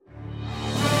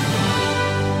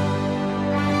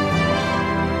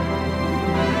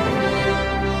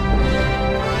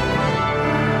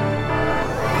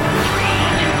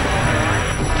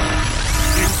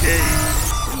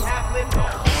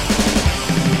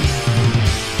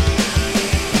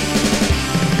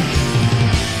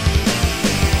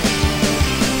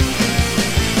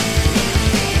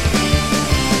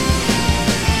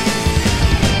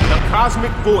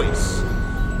Voice.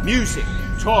 Music,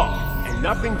 talk, and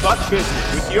nothing but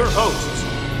business with your hosts,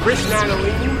 Chris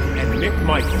Nanolini and Mick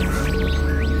Michaels.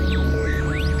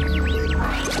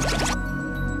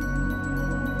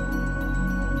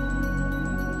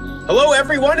 Hello,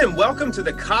 everyone, and welcome to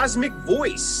the Cosmick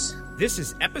Voice. This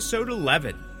is episode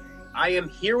 11. I am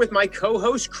here with my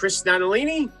co-host, Chris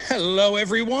Nanolini. Hello,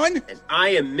 everyone. And I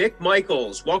am Mick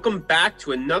Michaels. Welcome back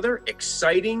to another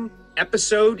exciting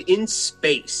episode in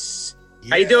space. Yes.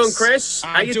 How you doing, Chris?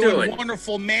 How you doing?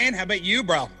 Wonderful, man. How about you,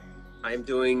 bro? I am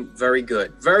doing very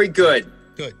good. Very good.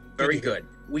 Good. Very good.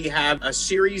 We have a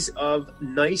series of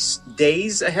nice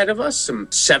days ahead of us, some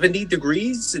 70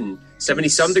 degrees and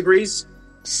 70-some degrees.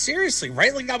 Seriously,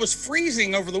 right? Like I was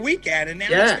freezing over the weekend, and now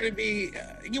it's going to be,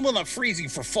 not freezing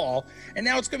for fall, and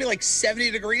now it's going to be like 70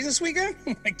 degrees this weekend?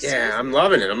 I'm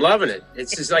loving it.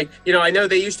 It's just like, I know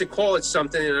they used to call it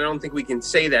something, and I don't think we can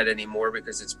say that anymore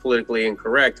because it's politically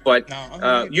incorrect, but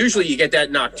usually you get that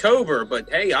in October, but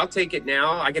hey, I'll take it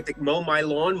now. I get to mow my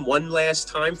lawn one last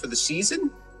time for the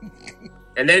season,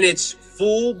 and then it's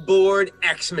full board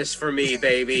Xmas for me,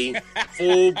 baby.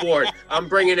 Full board. I'm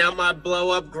bringing out my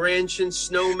blow up Grinch and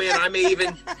snowman. I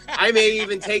may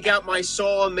even take out my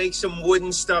saw and make some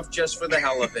wooden stuff just for the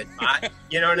hell of it.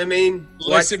 You know what I mean?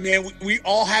 Listen, man, we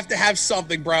all have to have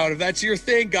something, bro. If that's your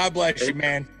thing, God bless you,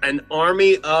 man. An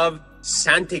army of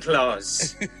Santa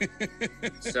Claus.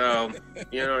 So,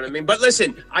 you know what I mean? But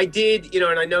listen, I did,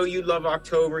 and I know you love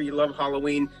October, you love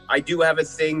Halloween. I do have a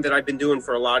thing that I've been doing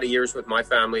for a lot of years with my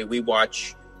family. We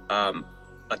watch a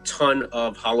ton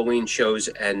of Halloween shows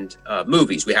and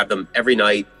movies. We have them every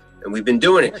night, and we've been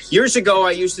doing it. Years ago,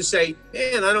 I used to say,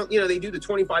 man, I don't, they do the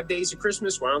 25 days of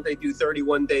Christmas. Why don't they do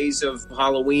 31 days of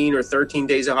Halloween or 13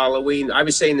 days of Halloween? I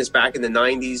was saying this back in the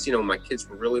 90s, my kids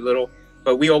were really little.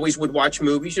 But we always would watch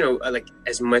movies, like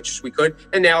as much as we could.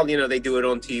 And now, they do it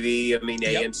on TV. I mean,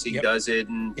 AMC does it,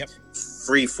 and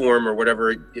Freeform or whatever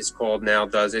it is called now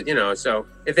does it, So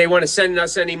if they want to send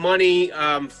us any money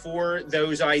for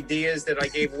those ideas that I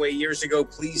gave away years ago,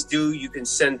 please do. You can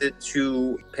send it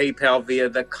to PayPal via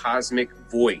the Cosmic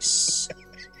Voice.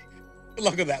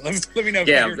 Look at that. Let me know.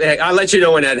 Yeah, I'll let you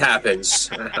know when that happens.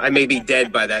 I may be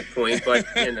dead by that point, but,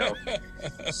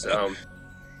 so...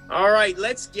 All right,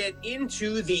 let's get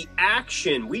into the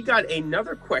action. We got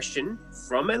another question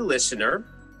from a listener.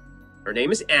 Her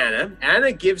name is Anna.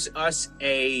 Anna gives us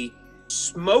a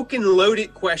smoking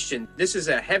loaded question. This is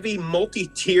a heavy,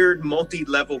 multi-tiered,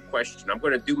 multi-level question. I'm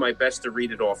going to do my best to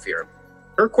read it off here.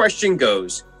 Her question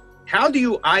goes, how do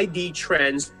you ID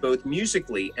trends both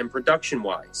musically and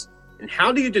production-wise? And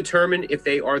how do you determine if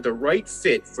they are the right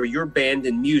fit for your band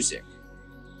and music?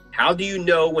 How do you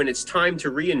know when it's time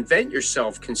to reinvent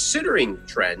yourself considering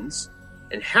trends?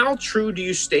 And how true do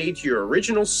you stay to your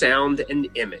original sound and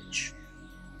image?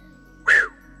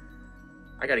 Whew.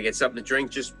 I got to get something to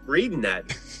drink just reading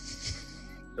that.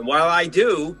 And while I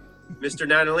do, Mr.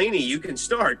 Nanolini, you can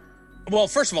start. Well,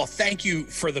 first of all, thank you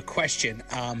for the question.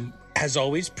 As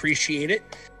always, appreciate it.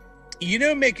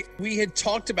 Mick, we had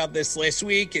talked about this last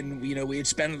week, and we had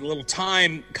spent a little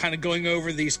time kind of going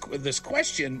over this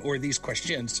question or these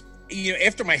questions.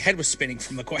 After my head was spinning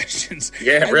from the questions.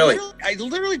 Yeah, really. I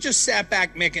literally just sat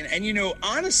back, Mick, and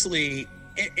honestly,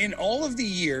 in all of the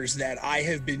years that I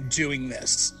have been doing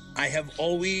this, I have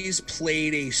always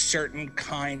played a certain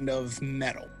kind of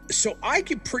metal. So I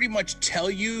could pretty much tell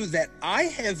you that I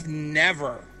have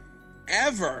never,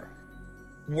 ever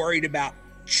worried about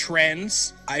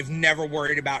trends. I've never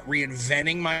worried about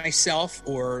reinventing myself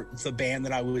or the band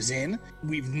that I was in.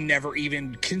 We've never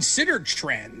even considered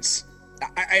trends.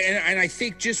 I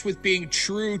think just with being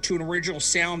true to an original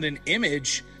sound and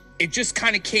image, it just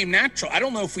kind of came natural. I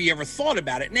don't know if we ever thought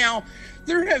about it. Now,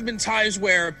 there have been times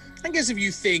where, I guess if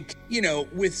you think,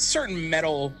 with certain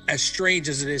metal, as strange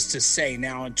as it is to say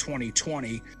now in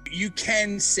 2020, you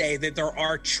can say that there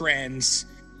are trends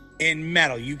in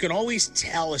metal. You can always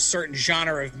tell a certain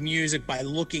genre of music by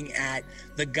looking at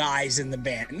the guys in the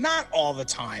band. Not all the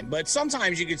time, but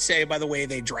sometimes you could say by the way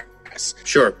they dress.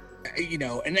 Sure.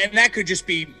 And that could just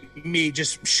be me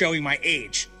just showing my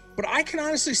age. But I can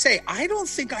honestly say, I don't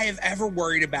think I have ever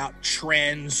worried about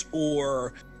trends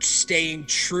or staying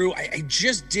true. I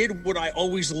just did what I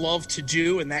always loved to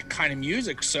do in that kind of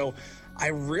music. So I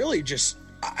really just,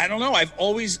 I don't know. I've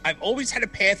always had a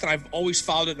path, and I've always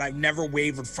followed it, and I've never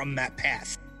wavered from that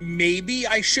path. Maybe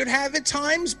I should have at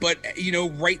times, but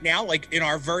right now, like in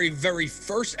our very, very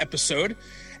first episode,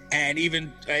 And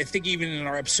I think even in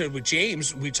our episode with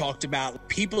James, we talked about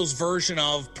people's version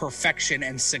of perfection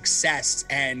and success.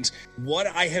 And what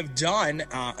I have done,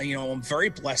 I'm very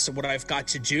blessed at what I've got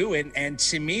to do. And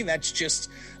to me, that's just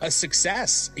a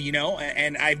success,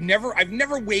 and I've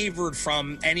never wavered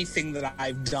from anything that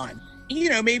I've done.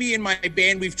 Maybe in my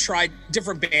band, we've tried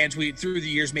different bands. Through the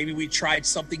years, maybe we tried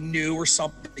something new or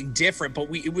something different, but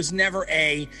it was never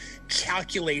a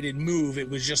calculated move. It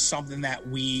was just something that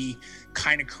we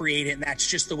kind of created, and that's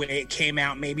just the way it came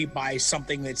out, maybe by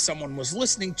something that someone was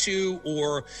listening to,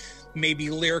 or maybe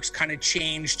lyrics kind of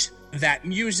changed that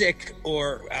music,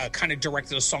 or kind of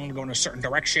directed a song to go in a certain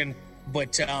direction.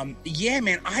 But yeah,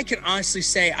 man, I can honestly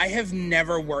say I have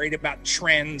never worried about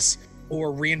trends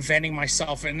or reinventing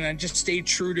myself, and I just stayed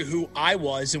true to who I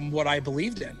was and what I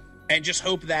believed in, and just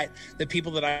hope that the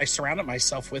people that I surrounded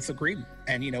myself with agreed.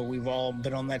 And, we've all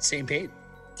been on that same page.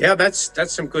 Yeah, that's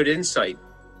some good insight.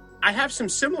 I have some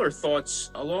similar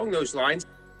thoughts along those lines.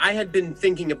 I had been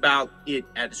thinking about it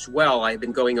as well. I've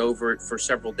been going over it for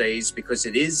several days because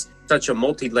it is such a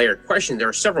multi-layered question. There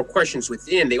are several questions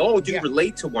within. They all do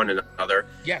relate to one another.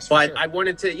 Yes, but sure. I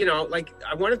wanted to,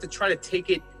 I wanted to try to take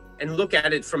it and look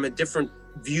at it from a different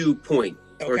viewpoint,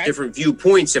 or different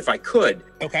viewpoints if I could.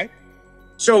 Okay.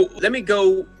 So let me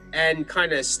go and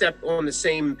kind of step on the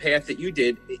same path that you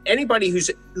did. Anybody who's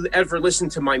ever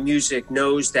listened to my music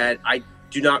knows that I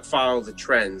do not follow the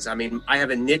trends. I mean, I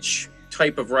have a niche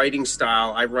type of writing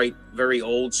style. I write very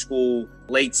old school,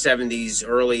 late 70s,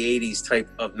 early 80s type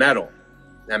of metal.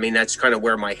 I mean, that's kind of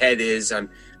where my head is.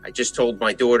 I just told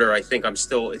my daughter, I think it's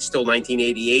still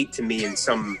 1988 to me in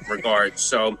some regards.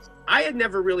 So I had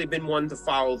never really been one to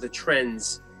follow the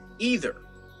trends either.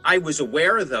 I was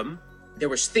aware of them. There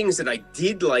was things that I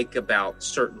did like about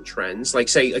certain trends. Like,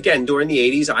 say, again, during the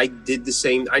 80s, I did the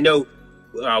same. I know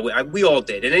we all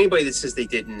did. And anybody that says they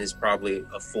didn't is probably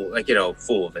a fool,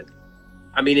 full of it.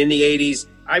 I mean, in the 80s,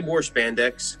 I wore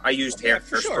spandex. I used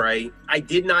hairspray. Sure. I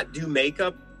did not do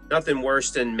makeup. Nothing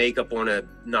worse than makeup on a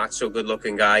not so good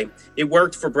looking guy. It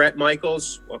worked for Bret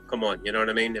Michaels. Well, come on, you know what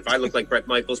I mean? If I looked like Bret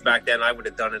Michaels back then, I would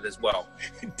have done it as well.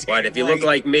 But if you look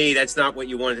like me, that's not what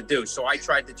you wanted to do. So I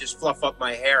tried to just fluff up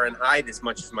my hair and hide as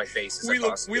much of my face as I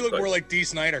possibly could. We look more like Dee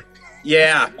Snider.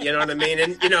 Yeah, you know what I mean?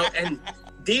 And, and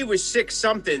Dee was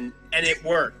 6-something, and it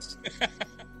worked.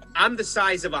 I'm the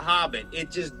size of a hobbit.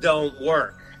 It just don't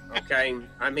work, okay?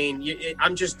 I mean,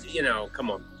 I'm just,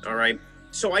 come on, all right?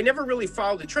 So I never really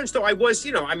followed the trends, though I was,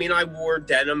 I wore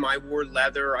denim, I wore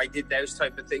leather, I did those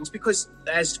type of things because,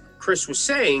 as Chris was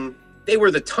saying, they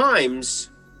were the times.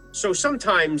 So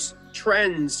sometimes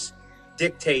trends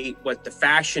dictate what the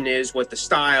fashion is, what the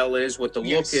style is, what the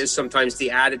look is, sometimes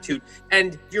the attitude.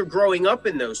 And you're growing up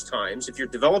in those times, if you're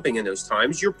developing in those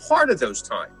times, you're part of those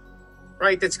times,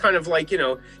 right? That's kind of like, in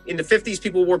the 50s,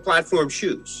 people wore platform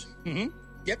shoes. Mm-hmm.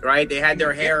 Yep. Right? They had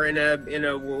their hair in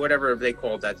a whatever they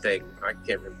called that thing. I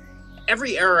can't remember.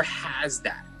 Every era has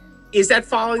that. Is that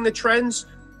following the trends?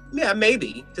 Yeah,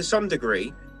 maybe to some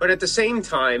degree. But at the same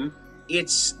time,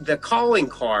 it's the calling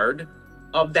card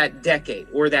of that decade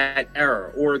or that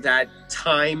era or that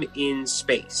time in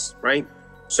space, right?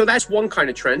 So that's one kind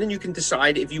of trend. And you can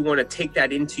decide if you want to take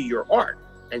that into your art.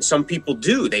 And some people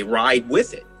do. They ride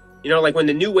with it. Like when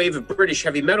the new wave of British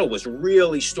heavy metal was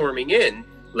really storming in,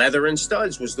 leather and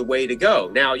studs was the way to go.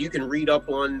 Now you can read up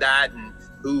on that and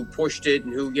who pushed it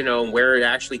and who, and where it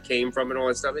actually came from and all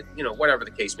that stuff, whatever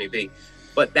the case may be.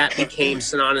 But that became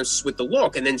synonymous with the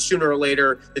look. And then sooner or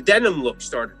later, the denim look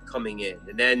started coming in.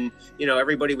 And then,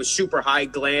 everybody was super high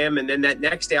glam. And then that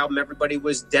next album, everybody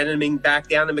was deniming back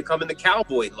down and becoming the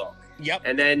cowboy look. Yep.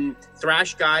 And then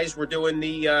thrash guys were doing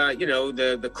the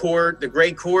the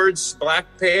gray cords, black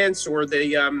pants, or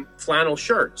the flannel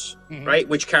shirts, right?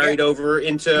 Which carried over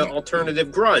into alternative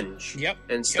grunge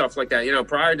and stuff like that.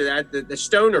 Prior to that, the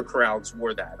stoner crowds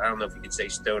wore that. I don't know if you could say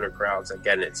stoner crowds.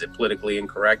 Again, it's politically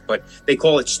incorrect, but they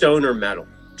call it stoner metal,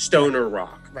 stoner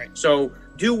rock. Right. So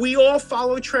do we all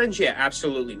follow trends? Yeah,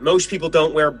 absolutely. Most people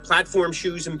don't wear platform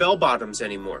shoes and bell bottoms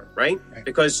anymore, right?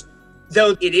 Because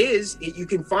though you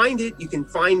can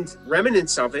find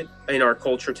remnants of it in our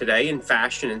culture today in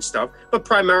fashion and stuff, but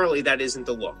primarily that isn't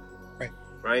the look.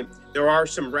 Right? There are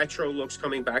some retro looks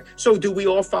coming back. So do we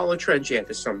all follow trends? Yeah,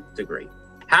 to some degree.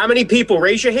 How many people,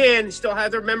 raise your hand, still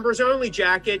have their members only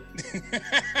jacket?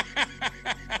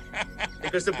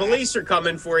 Because the police are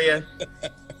coming for you.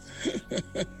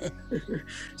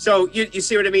 So you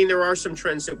see what I mean? There are some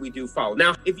trends that we do follow.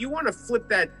 Now, if you want to flip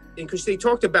that, because they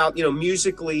talked about,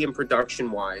 musically and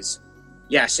production-wise,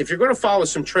 yes, if you're going to follow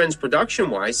some trends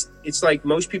production-wise, it's like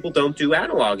most people don't do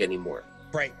analog anymore.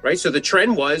 Right. So the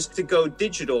trend was to go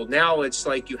digital. Now it's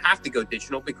like you have to go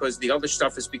digital because the other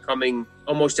stuff is becoming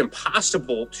almost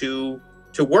impossible to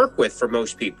work with for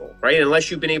most people, right?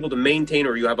 Unless you've been able to maintain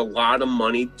or you have a lot of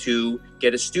money to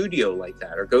get a studio like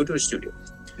that or go to a studio.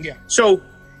 Yeah. So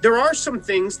there are some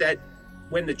things that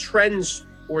when the trends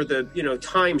or the,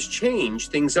 times change,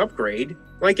 things upgrade,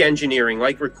 like engineering,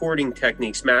 like recording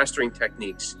techniques, mastering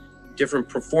techniques, different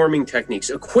performing techniques,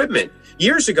 equipment.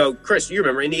 Years ago, Chris, you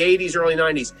remember in the 80s, early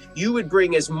 90s, you would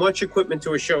bring as much equipment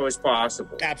to a show as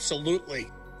possible.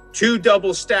 Absolutely. 2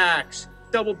 double stacks,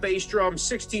 double bass drums,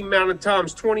 16 mounted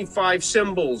toms, 25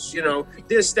 cymbals,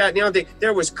 this, that, and the other thing.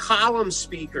 There was column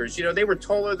speakers, they were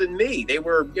taller than me. They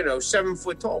were, 7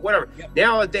 foot tall, whatever. Yep.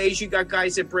 Nowadays, you got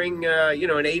guys that bring, an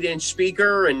 8-inch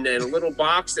speaker and a little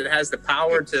box that has the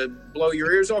power to blow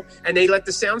your ears off, and they let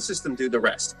the sound system do the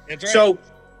rest. That's right. So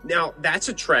now that's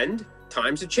a trend.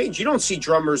 Times have changed. You don't see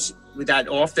drummers that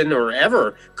often or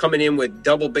ever coming in with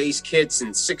double bass kits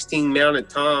and 16 mounted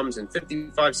toms and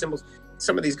 55 cymbals.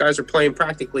 Some of these guys are playing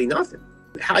practically nothing.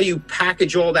 How you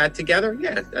package all that together,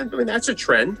 that's a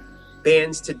trend.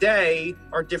 Bands today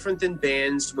are different than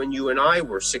bands when you and I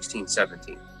were 16,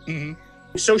 17.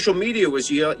 Mm-hmm. Social media was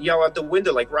yell out the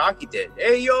window like Rocky did.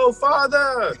 Hey, yo,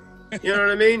 father! You know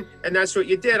what I mean? And that's what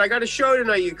you did. I got a show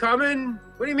tonight. You coming?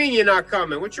 What do you mean you're not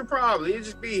coming? What's your problem? You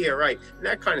just be here, right? And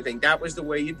that kind of thing. That was the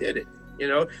way you did it.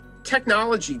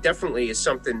 Technology definitely is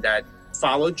something that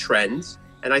followed trends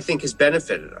and I think has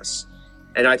benefited us.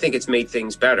 And I think it's made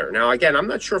things better. Now, again, I'm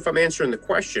not sure if I'm answering the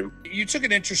question. You took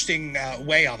an interesting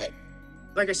way of it.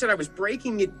 Like I said, I was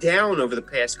breaking it down over the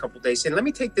past couple of days, saying, let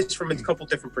me take this from a couple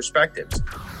different perspectives.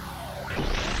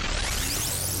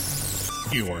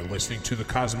 You are listening to The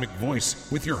Cosmick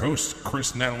Voice with your hosts,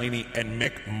 Chris Natalini and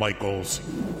Mick Michaels.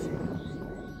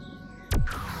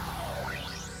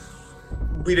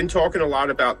 We've been talking a lot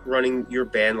about running your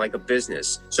band like a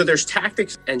business. So there's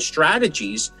tactics and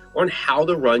strategies on how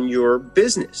to run your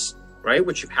business, right?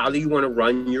 How do you want to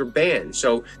run your band?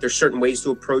 So there's certain ways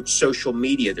to approach social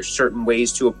media. There's certain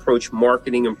ways to approach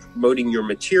marketing and promoting your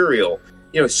material.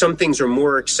 Some things are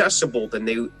more accessible than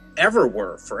they ever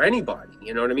were for anybody.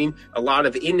 You know what I mean? A lot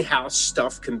of in-house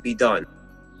stuff can be done.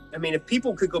 I mean, if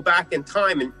people could go back in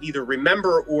time and either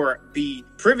remember or be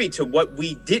privy to what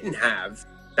we didn't have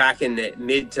back in the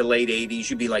mid to late 80s,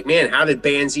 you'd be like, man, how did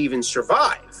bands even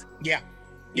survive? Yeah.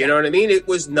 You know what I mean? It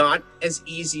was not as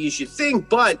easy as you think,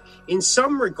 but in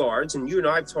some regards, and you and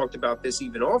I have talked about this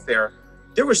even off air,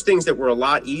 there was things that were a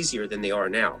lot easier than they are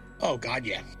now. Oh, God,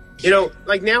 yeah.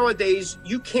 Like nowadays,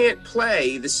 you can't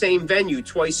play the same venue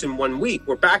twice in 1 week.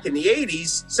 Where back in the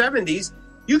 80s, 70s,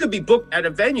 you could be booked at a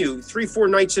venue 3-4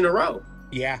 nights in a row.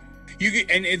 Yeah. You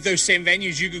could, and at those same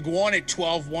venues, you could go on at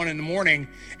 12, 1 in the morning,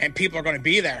 and people are going to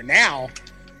be there. Now,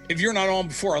 if you're not on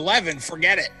before 11,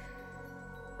 forget it.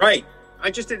 Right. I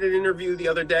just did an interview the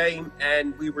other day,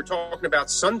 and we were talking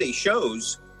about Sunday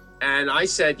shows. And I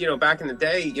said, back in the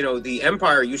day, the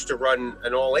Empire used to run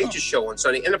an all-ages show on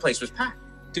Sunday, and the place was packed.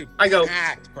 Dude, I go,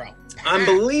 packed, bro. Packed.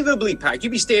 Unbelievably packed. You'd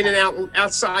be standing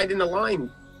outside in the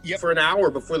line for an hour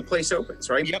before the place opens,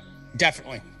 right? Yep,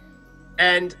 definitely.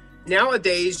 And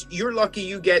nowadays, you're lucky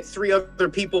you get 3 other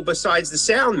people besides the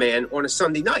sound man on a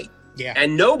Sunday night. Yeah.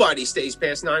 And nobody stays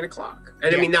past 9 o'clock.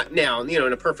 And I mean, not now,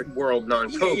 in a perfect world,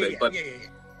 non-COVID, but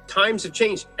times have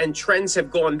changed and trends have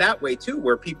gone that way too,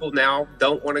 where people now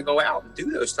don't want to go out and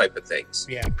do those type of things.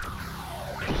 Yeah.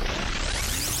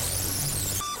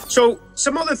 So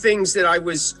some other things that I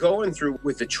was going through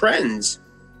with the trends,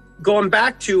 going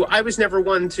back to, I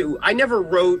never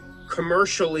wrote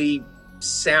commercially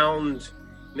sound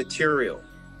material.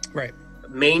 Right.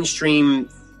 Mainstream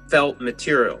felt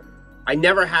material. I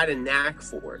never had a knack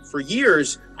for it. For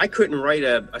years, I couldn't write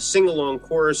a sing-along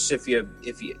chorus if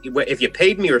you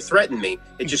paid me or threatened me.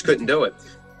 It just couldn't do it.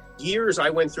 Years I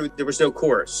went through, there was no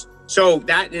chorus. So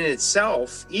that in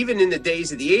itself, even in the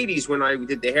days of the 80s when I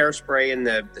did the Hairspray and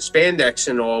the spandex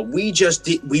and all, we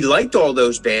liked all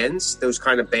those bands, those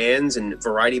kind of bands and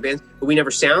variety bands, but we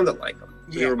never sounded like them.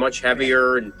 We were much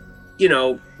heavier and,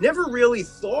 never really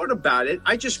thought about it.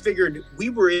 I just figured we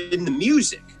were in the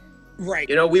music. Right.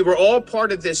 We were all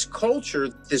part of this culture,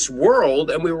 this world,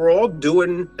 and we were all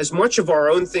doing as much of our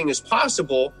own thing as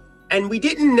possible. And we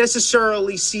didn't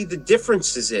necessarily see the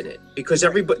differences in it because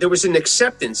there was an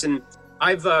acceptance. And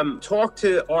I've talked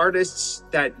to artists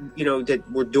that, that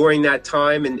were during that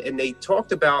time, and they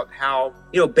talked about how,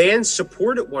 bands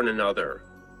supported one another,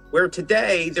 where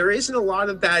today there isn't a lot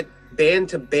of that band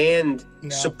to band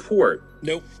support.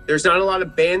 Nope. There's not a lot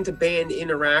of band-to-band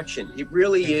interaction. It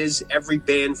really is every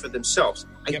band for themselves.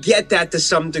 I get that to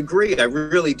some degree. I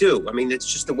really do. I mean,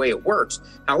 it's just the way it works.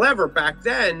 However, back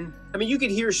then, I mean, you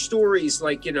could hear stories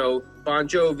like, Bon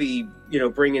Jovi,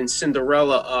 bringing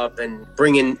Cinderella up and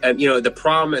bringing, the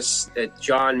promise that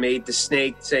John made to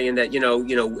Snake, saying that,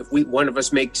 if one of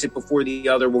us makes it before the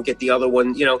other, we'll get the other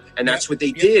one, and that's what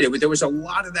they did. There was a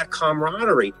lot of that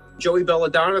camaraderie. Joey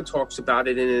Belladonna talks about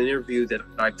it in an interview that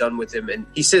I've done with him, and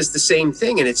he says the same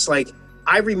thing. And it's like,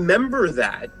 I remember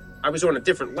that. I was on a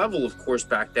different level, of course,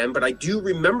 back then, but I do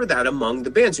remember that among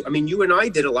the bands. I mean, you and I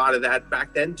did a lot of that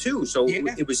back then too. So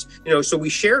it was, so we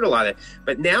shared a lot of it.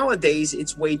 But nowadays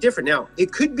it's way different. Now,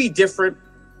 it could be different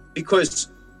because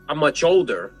I'm much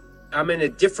older. I'm in a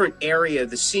different area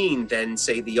of the scene than,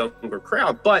 say, the younger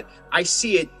crowd, but I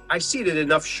see it at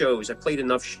enough shows. I played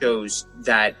enough shows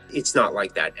that it's not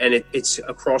like that. And it's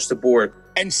across the board.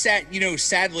 And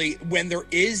sadly, when there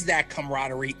is that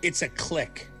camaraderie, it's a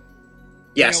clique.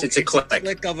 Yes, it's a clique. It's a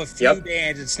clique of a few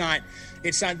bands. It's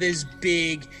not this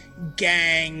big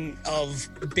gang of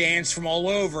bands from all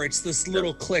over. It's this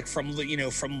little clique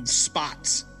from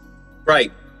spots.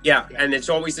 Right. Yeah, and it's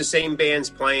always the same bands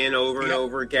playing over and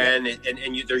over again,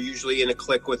 and they're usually in a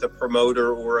clique with a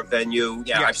promoter or a venue.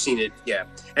 Yeah, I've seen it. Yeah,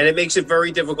 and it makes it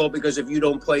very difficult because if you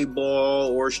don't play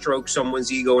ball or stroke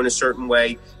someone's ego in a certain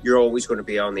way, you're always going to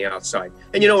be on the outside.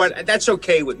 And you know what? That's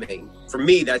okay with me. For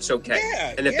me, that's okay.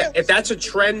 Yeah, and if that's a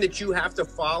trend that you have to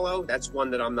follow, that's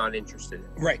one that I'm not interested in.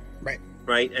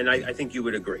 Right. And I think you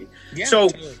would agree. Yeah, so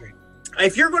totally agree.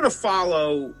 If you're going to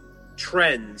follow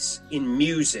trends in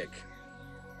music,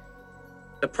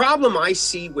 the problem I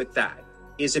see with that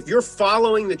is if you're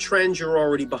following the trends, you're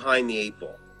already behind the eight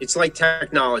ball. It's like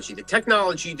technology. The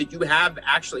technology that you have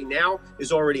actually now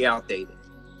is already outdated.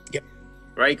 Yep.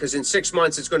 Right? Because in 6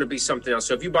 months, it's going to be something else.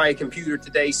 So if you buy a computer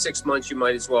today, 6 months, you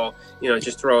might as well,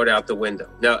 just throw it out the window.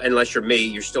 Now, unless you're me,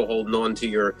 you're still holding on to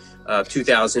your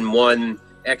 2001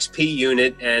 XP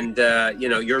unit, and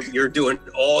you're doing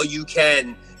all you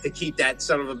can to keep that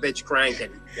son of a bitch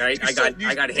cranking. Right?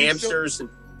 I got hamsters.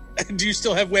 Do you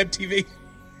still have web TV?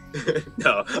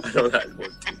 No, I don't have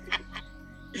web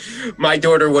TV. My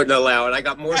daughter wouldn't allow it. I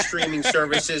got more streaming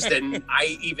services than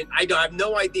I have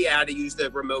no idea how to use the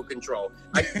remote control.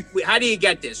 How do you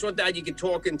get this? Well, Dad, you can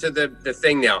talk into the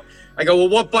thing now. I go, well,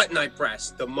 what button I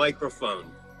press? The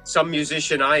microphone. Some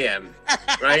musician I am,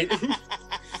 right?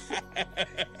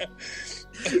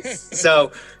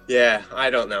 So, yeah, I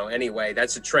don't know. Anyway,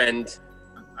 that's a trend.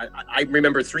 I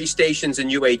remember 3 stations in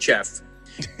UHF.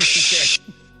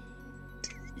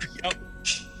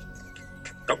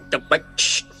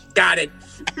 Got it.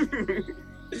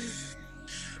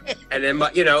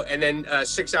 And then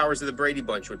 6 hours of the Brady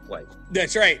Bunch would play.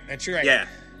 That's right. Yeah,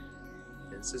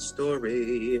 it's a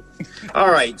story.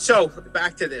 All right, so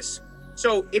back to this.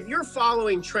 So if you're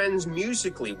following trends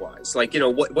musically wise, like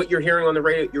what you're hearing on the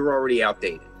radio, you're already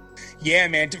outdated. Yeah,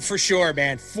 man, for sure,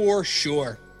 man, for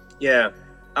sure. Yeah.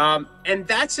 And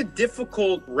that's a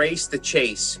difficult race to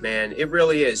chase, man. It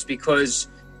really is, because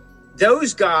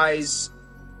those guys,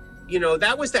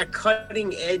 that was that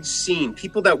cutting edge scene,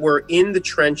 people that were in the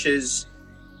trenches.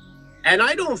 And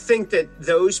I don't think that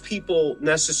those people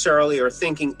necessarily are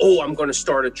thinking, oh, I'm going to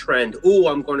start a trend. Oh,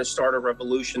 I'm going to start a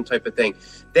revolution type of thing.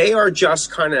 They are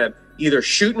just kind of either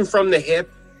shooting from the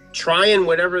hip, trying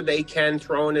whatever they can,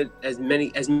 throwing it as many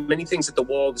things at the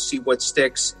wall to see what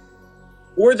sticks,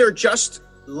 or they're just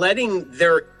letting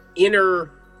their inner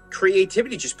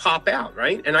creativity just pop out,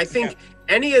 right? And I think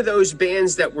any of those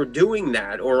bands that were doing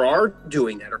that or are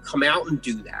doing that or come out and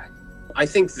do that, I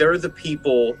think they're the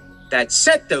people that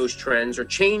set those trends or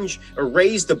change or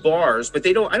raise the bars, but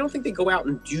I don't think they go out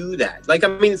and do that. Like, I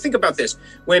mean, think about this.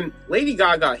 When Lady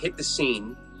Gaga hit the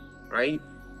scene, right?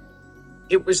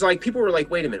 It was like, people were like,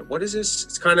 wait a minute, what is this?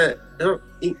 It's kind of,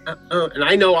 and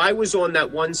I know I was on that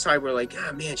one side where like,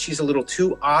 man, she's a little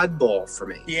too oddball for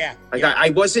me. Yeah. Like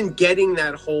I wasn't getting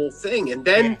that whole thing. And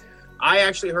then I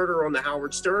actually heard her on the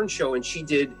Howard Stern show, and she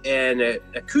did an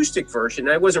acoustic version.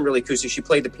 And it wasn't really acoustic. She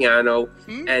played the piano,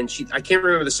 and I can't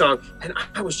remember the song. And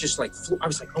I was just like, oh my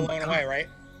God. Away, right?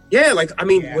 Yeah, like, I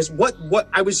mean, was what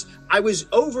I was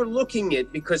overlooking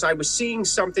it because I was seeing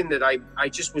something that I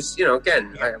just was,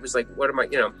 again, I was like, what am I,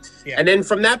 And then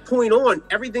from that point on,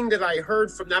 everything that I heard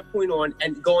from that point on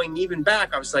and going even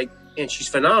back, I was like, man, she's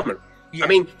phenomenal. Yeah. I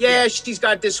mean, she's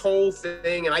got this whole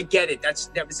thing, and I get it.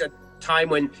 That was a time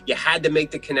when you had to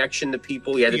make the connection to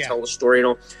people, you had to tell a story and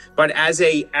all. But as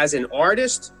an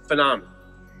artist, phenomenal.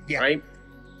 Yeah. Right?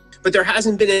 But there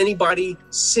hasn't been anybody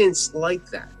since like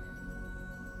that.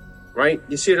 Right?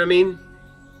 You see what I mean?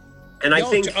 And I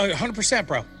think 100%,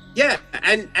 bro. Yeah,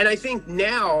 and I think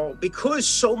now, because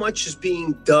so much is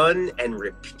being done and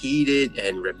repeated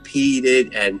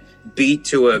and beat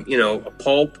to a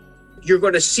pulp, you're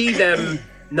going to see them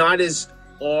not as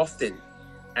often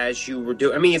as you were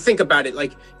doing. I mean, you think about it,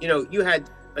 like, you had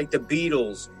like the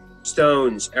Beatles,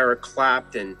 Stones, Eric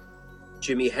Clapton,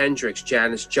 Jimi Hendrix,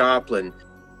 Janis Joplin,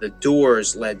 The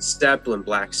Doors, Led Zeppelin,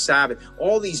 Black Sabbath.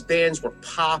 All these bands were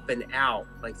popping out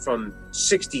like from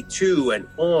 62 and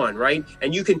on, right?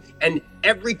 And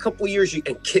every couple of years,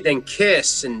 then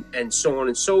Kiss and so on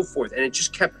and so forth. And it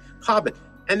just kept popping.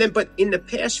 And then, but in the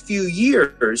past few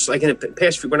years, like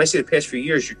when I say the past few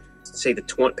years, you say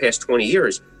the past 20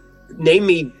 years, name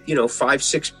me, 5,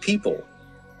 6 people.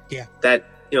 Yeah. That,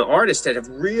 artists that have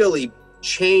really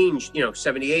changed,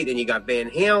 78, and you got Van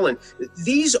Halen.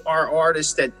 These are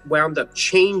artists that wound up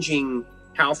changing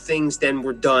how things then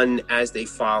were done as they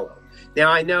follow.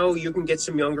 Now, I know you can get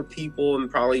some younger people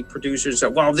and probably producers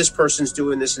that, well, this person's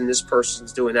doing this and this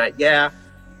person's doing that. Yeah,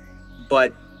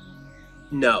 but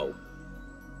no,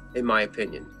 in my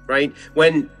opinion, right?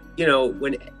 When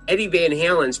Eddie Van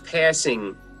Halen's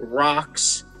passing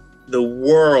rocks the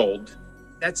world,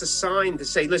 that's a sign to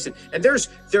say, listen. And there's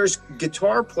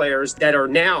guitar players that are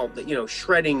now,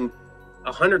 shredding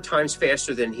 100 times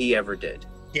faster than he ever did.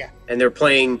 Yeah. And they're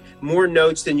playing more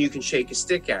notes than you can shake a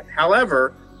stick at.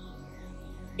 However,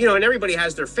 and everybody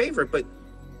has their favorite, but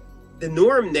the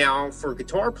norm now for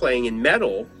guitar playing in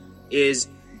metal is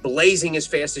blazing as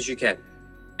fast as you can,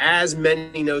 as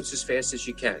many notes as fast as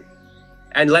you can,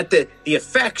 and let the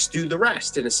effects do the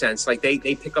rest, in a sense. Like they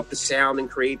pick up the sound and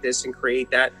create this and create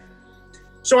that.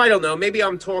 So I don't know, maybe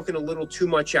I'm talking a little too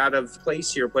much out of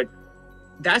place here, but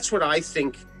that's what I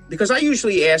think, because I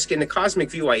usually ask in the Cosmic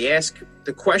View, I ask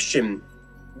the question,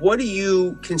 what do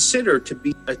you consider to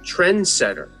be a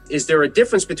trendsetter? Is there a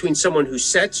difference between someone who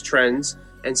sets trends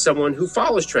and someone who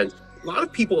follows trends? A lot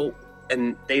of people,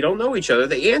 and they don't know each other,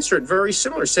 they answer it very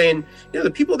similar, saying, the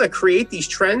people that create these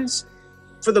trends,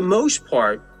 for the most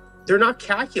part, they're not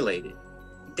calculated.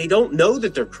 They don't know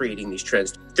that they're creating these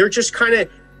trends. They're just kind of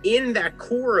in that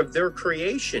core of their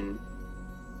creation,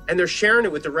 and they're sharing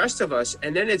it with the rest of us.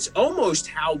 And then it's almost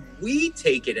how we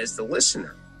take it as the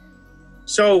listener.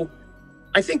 So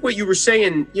I think what you were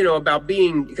saying, about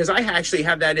being, because I actually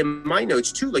have that in my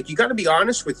notes too, like you got to be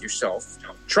honest with yourself,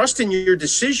 trust in your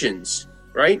decisions,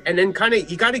 right? And then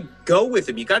you got to go with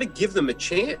them. You got to give them a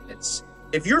chance.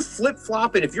 If you're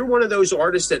flip-flopping, if you're one of those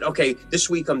artists that, okay, this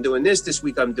week I'm doing this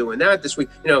week I'm doing that, this week,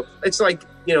 it's like,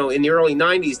 in the early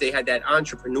 90s, they had that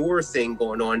entrepreneur thing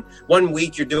going on. One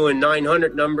week you're doing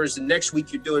 900 numbers, the next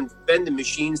week you're doing vending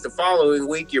machines, the following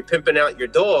week you're pimping out your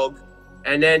dog,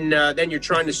 and then you're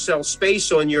trying to sell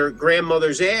space on your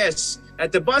grandmother's ass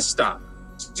at the bus stop.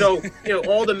 So,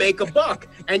 all to make a buck.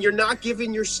 And you're not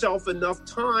giving yourself enough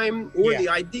time or the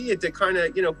idea to kind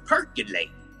of,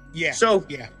 percolate. Yeah. So,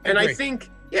 yeah, and I think,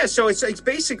 so it's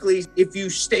basically, if you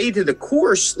stay to the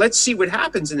course, let's see what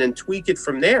happens and then tweak it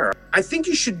from there. I think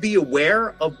you should be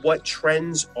aware of what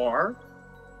trends are,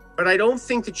 but I don't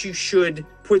think that you should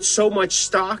put so much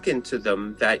stock into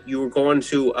them that you're going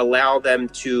to allow them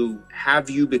to have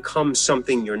you become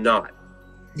something you're not.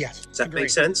 Yes. Does that make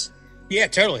sense? Yeah,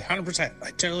 totally. 100%.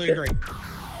 I totally agree.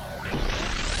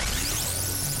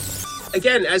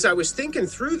 Again, as I was thinking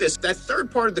through this, that third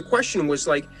part of the question was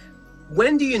like,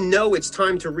 when do you know it's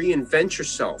time to reinvent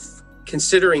yourself,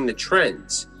 considering the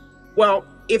trends? Well,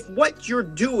 if what you're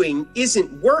doing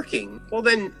isn't working, well,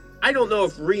 then I don't know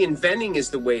if reinventing is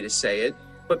the way to say it,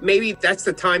 but maybe that's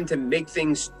the time to make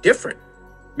things different,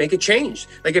 make a change.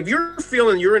 Like if you're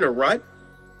feeling you're in a rut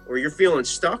or you're feeling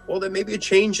stuck, well, then maybe a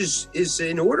change is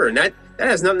in order. And that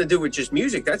has nothing to do with just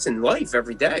music. That's in life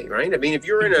every day, right? I mean, if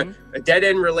you're in a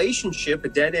dead-end relationship, a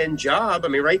dead-end job, I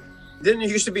mean, right? Didn't there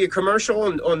used to be a commercial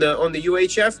on the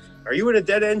UHF? Are you in a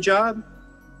dead-end job?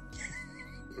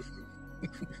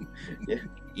 Yeah.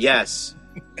 Yes.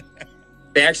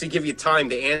 They actually give you time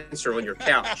to answer on your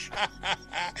couch.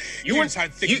 You want time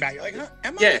to think about it. You're like, huh,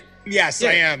 am I? Yeah. Yes,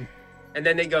 I am. And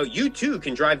then they go, you too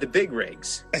can drive the big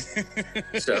rigs.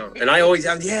 So, and I always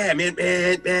have, man.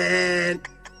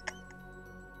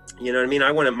 You know what I mean?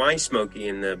 I wanted my Smokey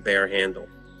in the bare handle.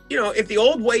 If the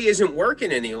old way isn't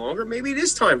working any longer, maybe it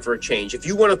is time for a change. If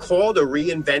you want to call the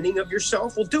reinventing of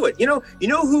yourself, we'll do it. You know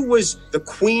who was the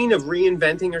queen of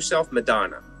reinventing herself?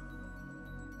 Madonna.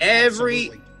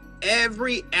 Every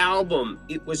album,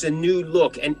 it was a new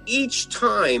look. And each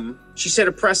time she set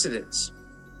a precedence.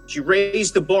 She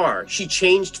raised the bar. She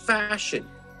changed fashion.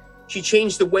 She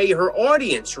changed the way her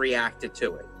audience reacted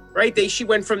to it, right? She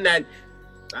went from that,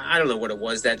 I don't know what it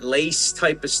was, that lace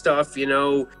type of stuff,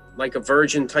 like a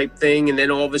virgin type thing, and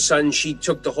then all of a sudden she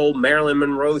took the whole Marilyn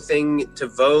Monroe thing to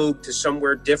Vogue to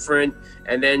somewhere different,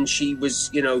 and then she was,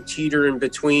 you know, teetering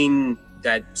between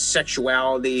that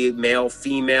sexuality, male,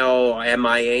 female, am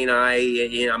I, ain't I,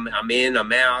 you know, I'm in,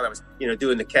 I'm out. I was, you know,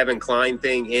 doing the Kevin Kline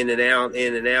thing, in and out,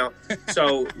 in and out.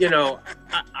 So, you know,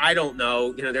 I don't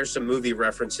know, you know, there's some movie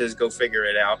references, go figure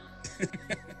it out.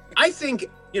 I think,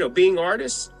 you know, being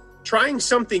artists, trying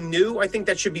something new, I think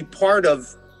that should be part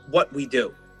of what we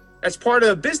do. That's part of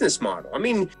a business model. I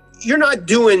mean, you're not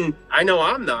doing, I know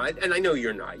I'm not, and I know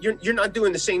you're not. You're not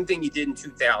doing the same thing you did in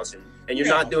 2000, and you're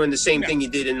not doing the same thing you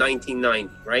did in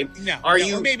 1990, right? No. Are no,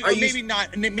 you? Or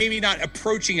maybe not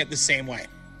approaching it the same way.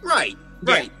 Right.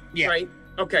 Yeah. Right.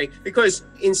 Okay. Because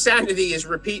insanity is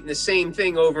repeating the same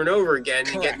thing over and over again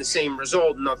and getting the same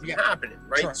result and nothing happening,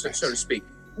 right? So to speak.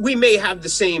 We may have the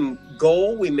same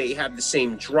goal, we may have the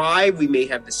same drive, we may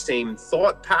have the same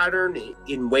thought pattern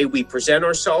in way we present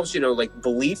ourselves, you know, like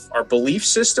our belief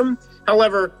system.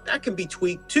 However, that can be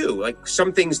tweaked too. Like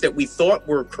some things that we thought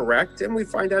were correct and we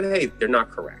find out, hey, they're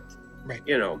not correct. Right.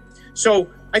 You know, so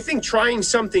I think trying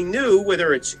something new,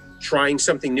 whether it's trying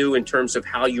something new in terms of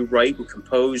how you write and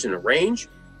compose and arrange,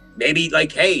 maybe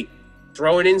like, hey,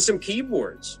 throwing in some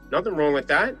keyboards. Nothing wrong with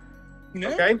that.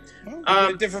 No. Okay.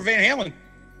 Well, different Van Halen.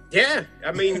 Yeah,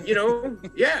 I mean, you know,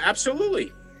 yeah,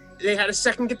 absolutely. They had a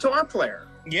second guitar player.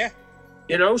 Yeah.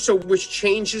 You know, so which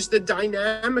changes the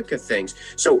dynamic of things.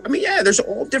 So, I mean, yeah, there's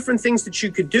all different things that you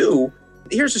could do.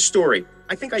 Here's a story.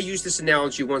 I think I used this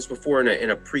analogy once before in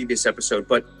a previous episode,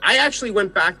 but I actually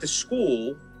went back to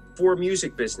school for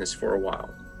music business for a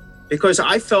while because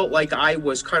I felt like I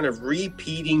was kind of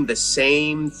repeating the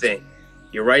same thing.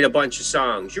 You write a bunch of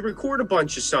songs, you record a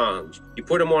bunch of songs, you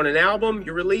put them on an album,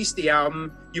 you release the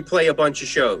album, you play a bunch of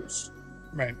shows.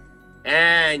 Right.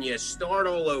 And you start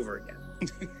all over again.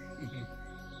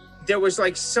 There was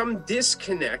like some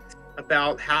disconnect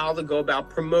about how to go about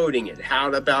promoting it, how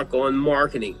to about going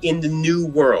marketing in the new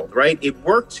world, right? It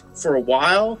worked for a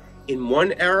while in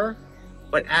one era,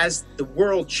 but as the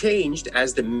world changed,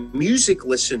 as the music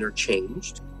listener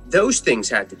changed, those things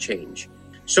had to change.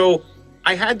 So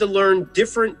I had to learn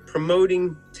different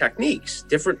promoting techniques,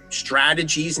 different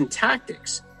strategies and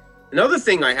tactics. Another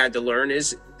thing I had to learn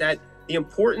is that the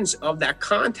importance of that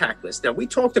contact list. Now, we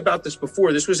talked about this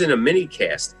before. This was in a mini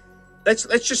cast. Let's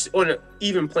just on an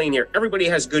even plane here. Everybody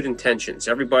has good intentions.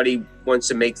 Everybody wants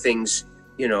to make things,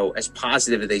 you know, as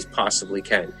positive as they possibly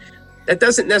can. That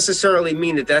doesn't necessarily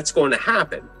mean that that's going to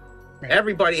happen. Right.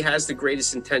 Everybody has the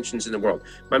greatest intentions in the world.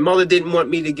 My mother didn't want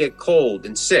me to get cold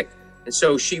and sick. And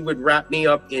so she would wrap me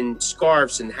up in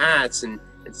scarves and hats and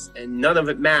none of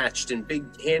it matched and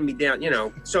big hand me down, you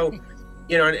know. So,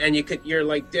 you know, and you're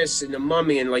like this and a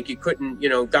mummy and like you couldn't, you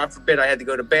know, God forbid I had to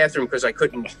go to the bathroom because I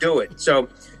couldn't do it. So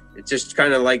it's just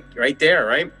kind of like right there,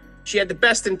 right? She had the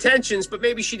best intentions, but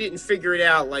maybe she didn't figure it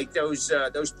out. Like those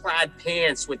plaid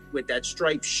pants with that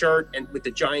striped shirt and with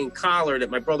the giant collar that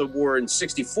my brother wore in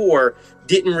 '64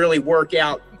 didn't really work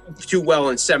out too well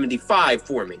in '75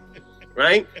 for me,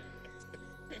 right?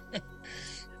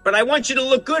 But I want you to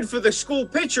look good for the school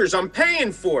pictures. I'm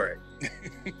paying for it.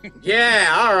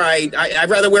 Yeah, all right. I'd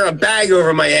rather wear a bag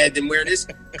over my head than wear this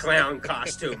clown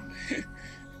costume.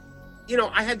 You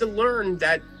know, I had to learn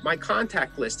that my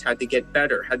contact list had to get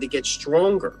better, had to get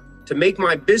stronger. To make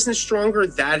my business stronger,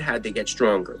 that had to get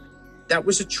stronger. That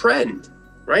was a trend,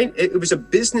 right? It was a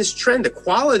business trend, a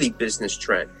quality business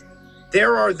trend.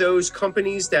 There are those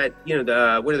companies that, you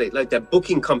know, what are they, like the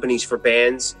booking companies for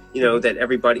bands, you know, that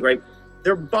everybody, right?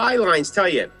 Their bylines tell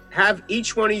you, have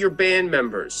each one of your band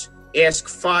members ask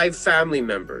 5 family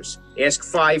members, ask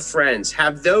 5 friends,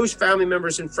 have those family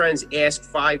members and friends ask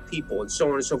 5 people, and so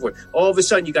on and so forth. All of a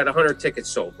sudden, you got 100 tickets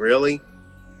sold. Really?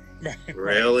 Right,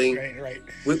 really? Right.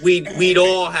 We'd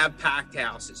all have packed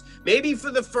houses. Maybe for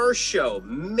the first show,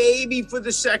 maybe for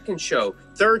the second show.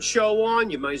 Third show on,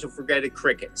 you might as well forget it,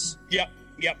 crickets. Yep,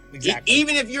 exactly.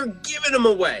 Even if you're giving them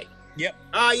away. Yep.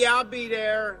 Oh, yeah, I'll be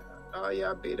there. Oh, yeah,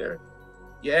 I'll be there.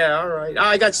 Yeah, all right. Oh,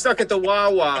 I got stuck at the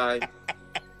Wawa.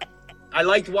 I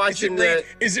liked watching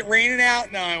Is it raining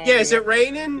out? No. Yeah, is it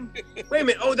raining? Wait a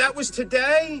minute. Oh, that was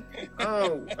today?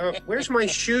 Oh, where's my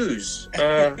shoes? You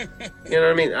know what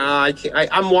I mean?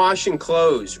 I'm washing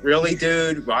clothes. Really,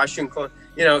 dude? Washing clothes?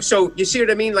 You know, so you see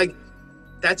what I mean? Like,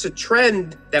 that's a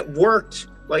trend that worked,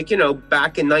 like, you know,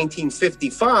 back in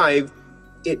 1955.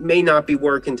 It may not be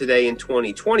working today in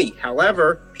 2020.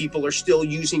 However, people are still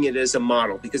using it as a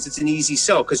model because it's an easy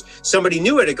sell. Because somebody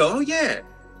knew it, they go, oh, yeah.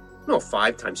 No,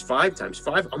 5 times 5 times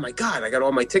 5. Oh, my God, I got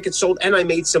all my tickets sold and I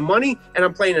made some money and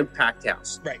I'm playing in a packed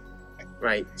house. Right.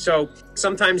 Right. So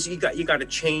sometimes you got to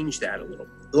change that a little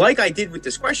bit. like I did with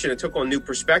this question, I took on new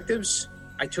perspectives.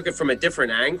 I took it from a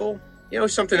different angle,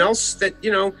 something else that,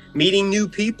 meeting new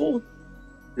people.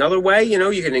 Another way,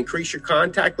 you can increase your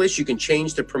contact list. You can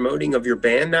change the promoting of your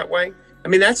band that way. I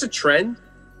mean, that's a trend.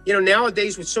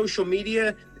 Nowadays with social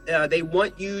media, they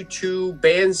want you to,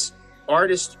 bands,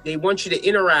 artists, they want you to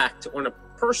interact on a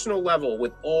personal level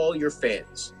with all your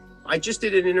fans. I just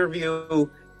did an interview.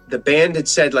 The band had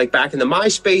said, like, back in the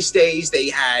MySpace days, they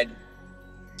had,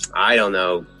 I don't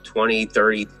know, 20,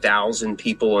 30,000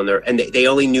 people on there, and they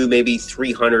only knew maybe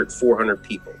 300, 400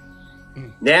 people.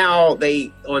 Now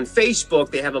on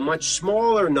Facebook, they have a much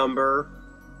smaller number,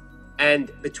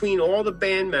 and between all the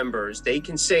band members, they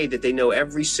can say that they know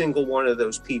every single one of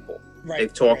those people. Right,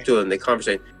 they've talked to them, they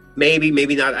conversate.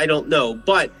 Maybe not, I don't know.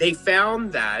 But they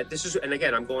found that, and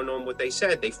again, I'm going on what they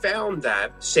said, they found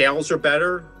that sales are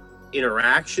better,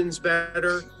 interactions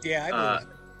better. Yeah, I believe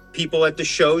people at the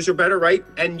shows are better, right?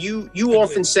 And you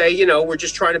often say, we're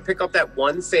just trying to pick up that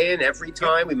one fan every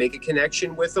time. We make a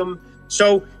connection with them.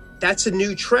 So that's a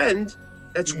new trend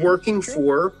that's working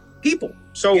for people.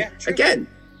 So again,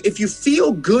 if you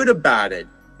feel good about it,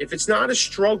 if it's not a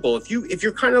struggle, if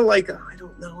you're kind of like, I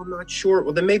don't know, I'm not sure,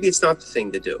 well, then maybe it's not the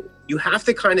thing to do. You have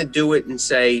to kind of do it and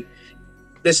say,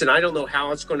 listen, I don't know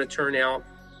how it's going to turn out,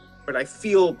 but I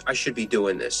feel I should be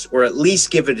doing this, or at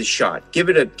least give it a shot. Give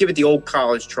it the old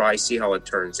college try, see how it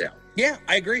turns out. Yeah,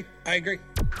 I agree.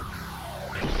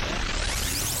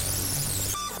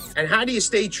 And how do you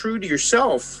stay true to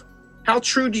yourself? How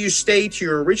true do you stay to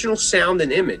your original sound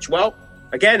and image? Well,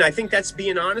 again, I think that's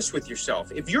being honest with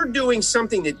yourself. If you're doing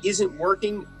something that isn't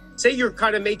working, say you're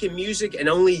kind of making music and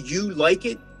only you like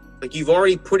it, like you've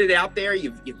already put it out there,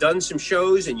 you've done some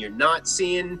shows and you're not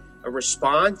seeing a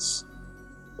response,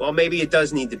 well, maybe it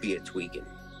does need to be a tweaking.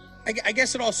 I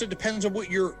guess it also depends on what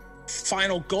your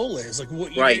final goal is. Like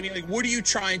what you like, what are you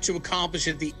trying to accomplish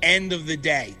at the end of the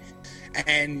day?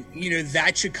 And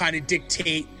that should kind of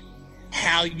dictate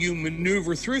how you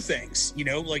maneuver through things.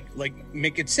 Like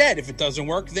Mick had said, if it doesn't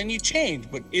work, then you change.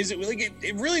 But is it really?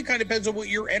 It really kind of depends on what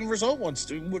your end result wants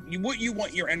to, what you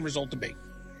want your end result to be.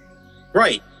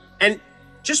 Right. And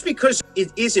just because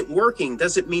it isn't working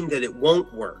doesn't mean that it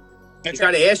won't work. You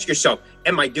got to ask yourself,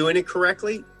 am I doing it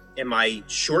correctly? Am I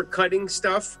shortcutting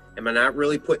stuff? Am I not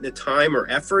really putting the time or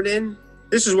effort in?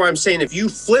 This is why I'm saying, if you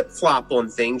flip-flop on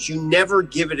things, you never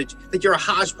give it like you're a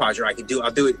hodgepodger.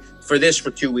 I'll do it for this for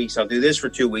 2 weeks. I'll do this for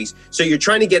 2 weeks. So you're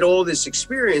trying to get all this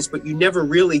experience, but you never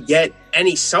really get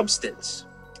any substance.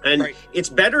 And it's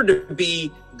better to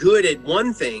be good at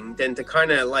one thing than to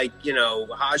kind of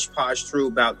hodgepodge through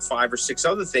about 5 or 6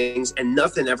 other things and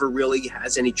nothing ever really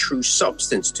has any true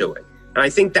substance to it. And I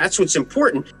think that's what's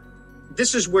important.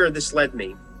 This is where this led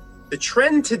me. The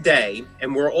trend today,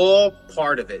 and we're all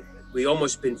part of it, we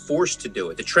almost been forced to do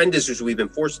it. The trend is we've been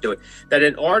forced to do it, that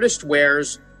an artist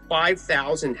wears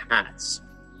 5,000 hats.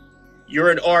 You're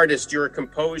an artist, you're a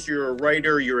composer, you're a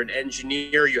writer, you're an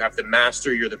engineer, you have the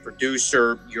master, you're the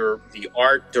producer, you're the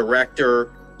art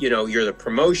director, you're the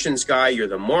promotions guy, you're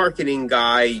the marketing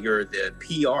guy, you're the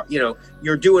PR,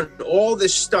 you're doing all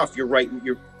this stuff. You're writing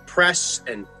your press,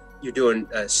 and you're doing,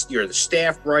 you're the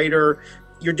staff writer,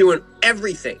 you're doing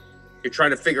everything. You're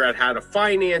trying to figure out how to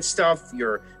finance stuff,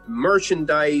 your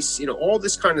merchandise, all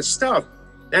this kind of stuff.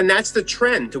 And that's the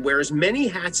trend, to wear as many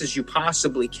hats as you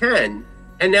possibly can.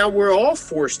 And now we're all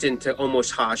forced into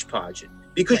almost hodgepodge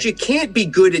because you can't be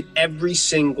good at every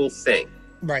single thing.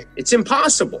 Right. It's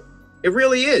impossible. It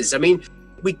really is. I mean,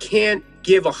 we can't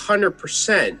give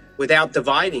 100% without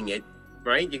dividing it,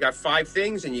 right? You got 5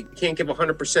 things and you can't give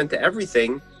 100% to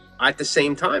everything at the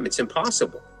same time. It's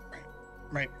impossible.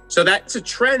 Right. So that's a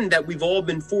trend that we've all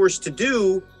been forced to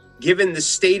do, given the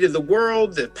state of the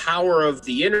world, the power of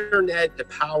the internet, the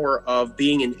power of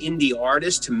being an indie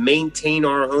artist to maintain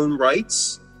our own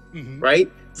rights,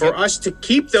 right? For us to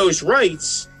keep those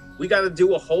rights, we got to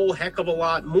do a whole heck of a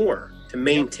lot more to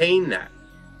maintain that.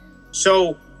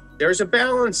 So there's a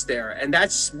balance there. And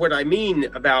that's what I mean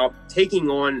about taking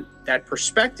on that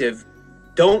perspective.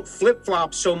 Don't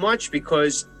flip-flop so much,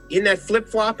 because in that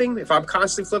flip-flopping, if I'm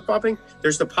constantly flip-flopping,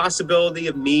 there's the possibility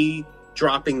of me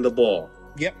dropping the ball.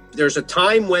 Yep. There's a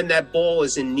time when that ball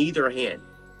is in neither hand.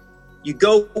 You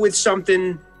go with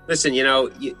something, listen,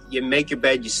 you make your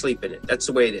bed, you sleep in it. That's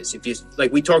the way it is. If you,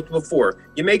 like we talked before,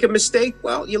 you make a mistake,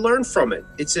 well, you learn from it.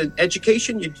 It's an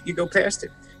education, you go past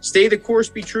it. Stay the course,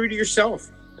 be true to yourself.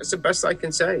 That's the best I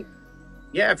can say.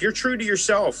 Yeah, if you're true to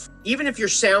yourself, even if your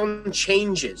sound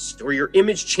changes or your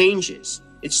image changes,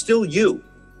 it's still you,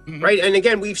 right? And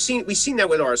again, we've seen that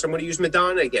with ours. I'm going to use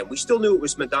Madonna again. We still knew it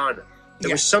was Madonna.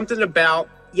 There was something about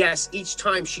yes, each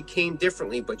time she came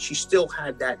differently, but she still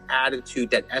had that attitude,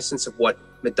 that essence of what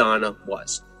Madonna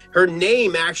was. Her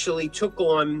name actually took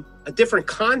on a different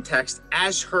context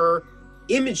as her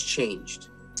image changed.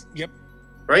 Yep.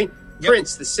 Right? Yep.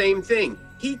 Prince, the same thing.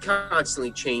 He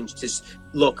constantly changed his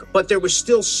look, but there was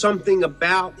still something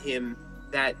about him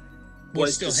that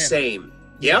was the same.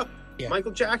 Yep. Yeah.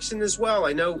 Michael Jackson as well.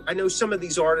 I know some of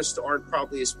these artists aren't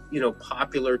probably as,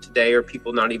 popular today, or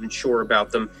people not even sure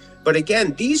about them. But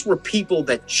again, these were people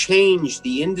that changed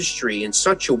the industry in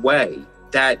such a way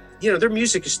that, their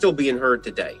music is still being heard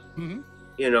today.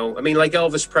 Mm-hmm. Like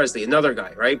Elvis Presley, another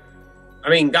guy, right? I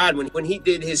mean, God, when he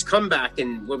did his comeback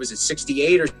in,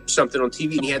 68 or something on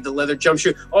TV, and he had the leather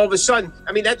jumpsuit, all of a sudden,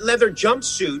 that leather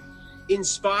jumpsuit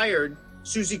inspired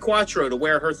Suzi Quatro to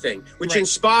wear her thing, which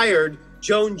inspired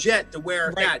Joan Jett to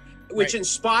wear that, which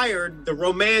inspired the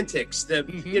Romantics,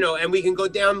 and we can go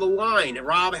down the line,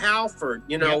 Rob Halford,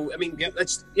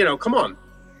 let's, come on.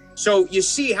 So you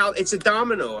see how it's a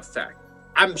domino effect.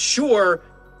 I'm sure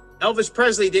Elvis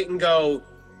Presley didn't go,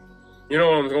 what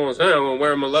I'm going to say, I'm going to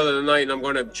wear my leather tonight and I'm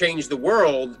going to change the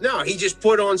world. No, he just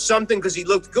put on something because he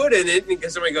looked good in it, and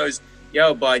because somebody goes,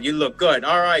 yo, bud, you look good.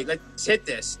 All right, let's hit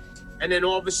this. And then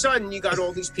all of a sudden, you got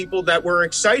all these people that were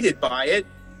excited by it,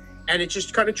 and it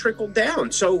just kind of trickled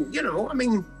down. So,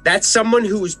 that's someone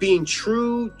who is being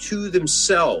true to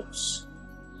themselves,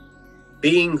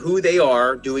 being who they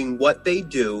are, doing what they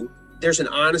do. There's an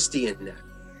honesty in that.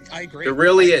 I agree. There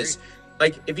really is.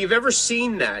 Like, if you've ever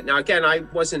seen that, now, again, I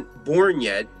wasn't born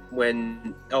yet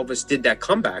when Elvis did that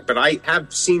comeback, but I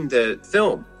have seen the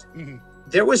film. Mm-hmm.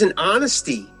 There was an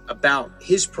honesty about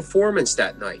his performance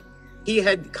that night. He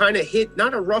had kind of hit,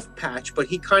 not a rough patch, but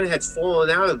he kind of had fallen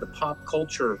out of the pop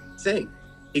culture thing.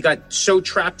 He got so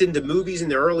trapped into movies in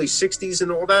the early 60s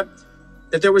and all that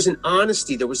there was an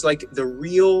honesty. There was like the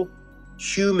real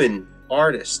human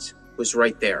artist was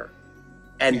right there.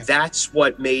 And that's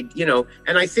what made,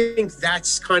 and I think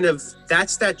that's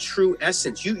that true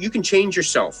essence. You can change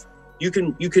yourself. You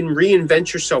can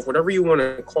reinvent yourself, whatever you want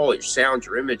to call it, your sound,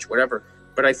 your image, whatever.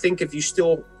 But I think if you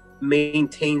still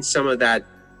maintain some of that,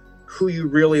 who you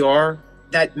really are,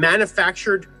 that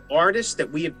manufactured artist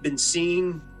that we have been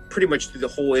seeing pretty much through the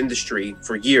whole industry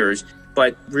for years,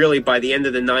 but really by the end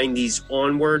of the 90s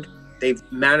onward, they've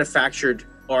manufactured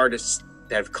artists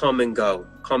that have come and gone.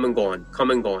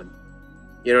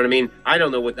 You know what I mean? I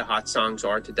don't know what the hot songs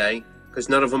are today because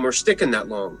none of them are sticking that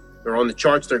long. They're on the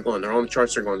charts, they're going. They're on the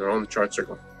charts, they're going. They're on the charts, they're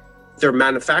going. They're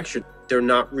manufactured. They're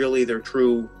not really their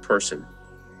true person.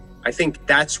 I think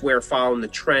that's where following the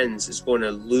trends is going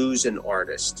to lose an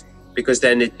artist, because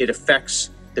then it affects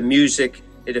the music,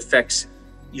 it affects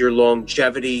your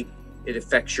longevity, it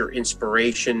affects your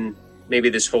inspiration. Maybe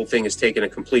this whole thing has taken a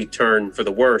complete turn for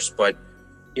the worse, but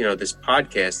this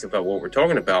podcast about what we're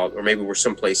talking about, or maybe we're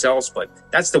someplace else, but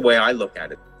that's the way I look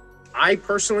at it. I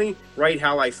personally write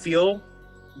how I feel,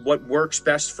 what works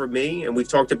best for me, and we've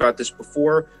talked about this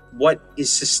before. What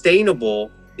is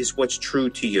sustainable is what's true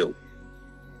to you.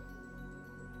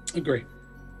 Agree.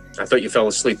 I thought you fell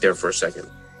asleep there for a second.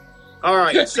 All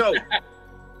right, so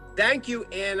thank you,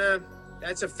 Anna.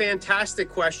 That's a fantastic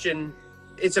question.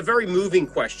 It's a very moving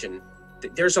question.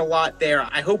 There's a lot there.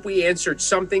 I hope we answered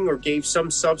something or gave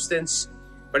some substance.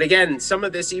 But again, some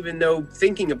of this, even though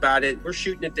thinking about it, we're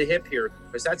shooting at the hip here,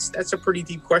 because that's a pretty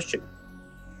deep question.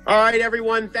 All right,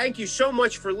 everyone. Thank you so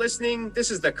much for listening.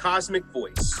 This is the Cosmic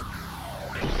Voice.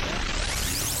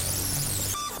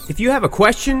 If you have a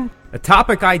question, a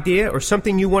topic idea, or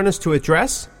something you want us to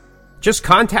address, just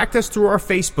contact us through our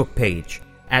Facebook page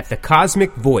at The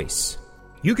Cosmic Voice.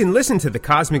 You can listen to The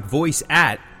Cosmic Voice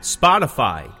at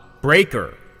Spotify,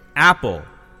 Breaker, Apple,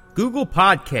 Google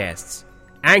Podcasts,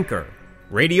 Anchor,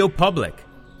 Radio Public,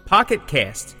 Pocket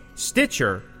Cast,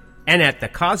 Stitcher, and at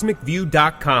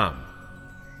thecosmicview.com.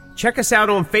 Check us out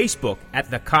on Facebook at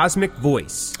The Cosmic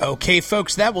Voice. Okay,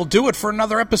 folks, that will do it for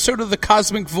another episode of The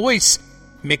Cosmic Voice.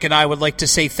 Mick and I would like to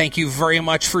say thank you very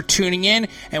much for tuning in,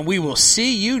 and we will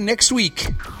see you next week.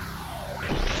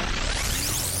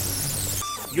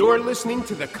 You're listening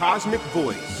to The Cosmic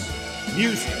Voice.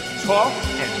 Music, talk,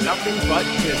 and nothing but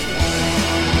business.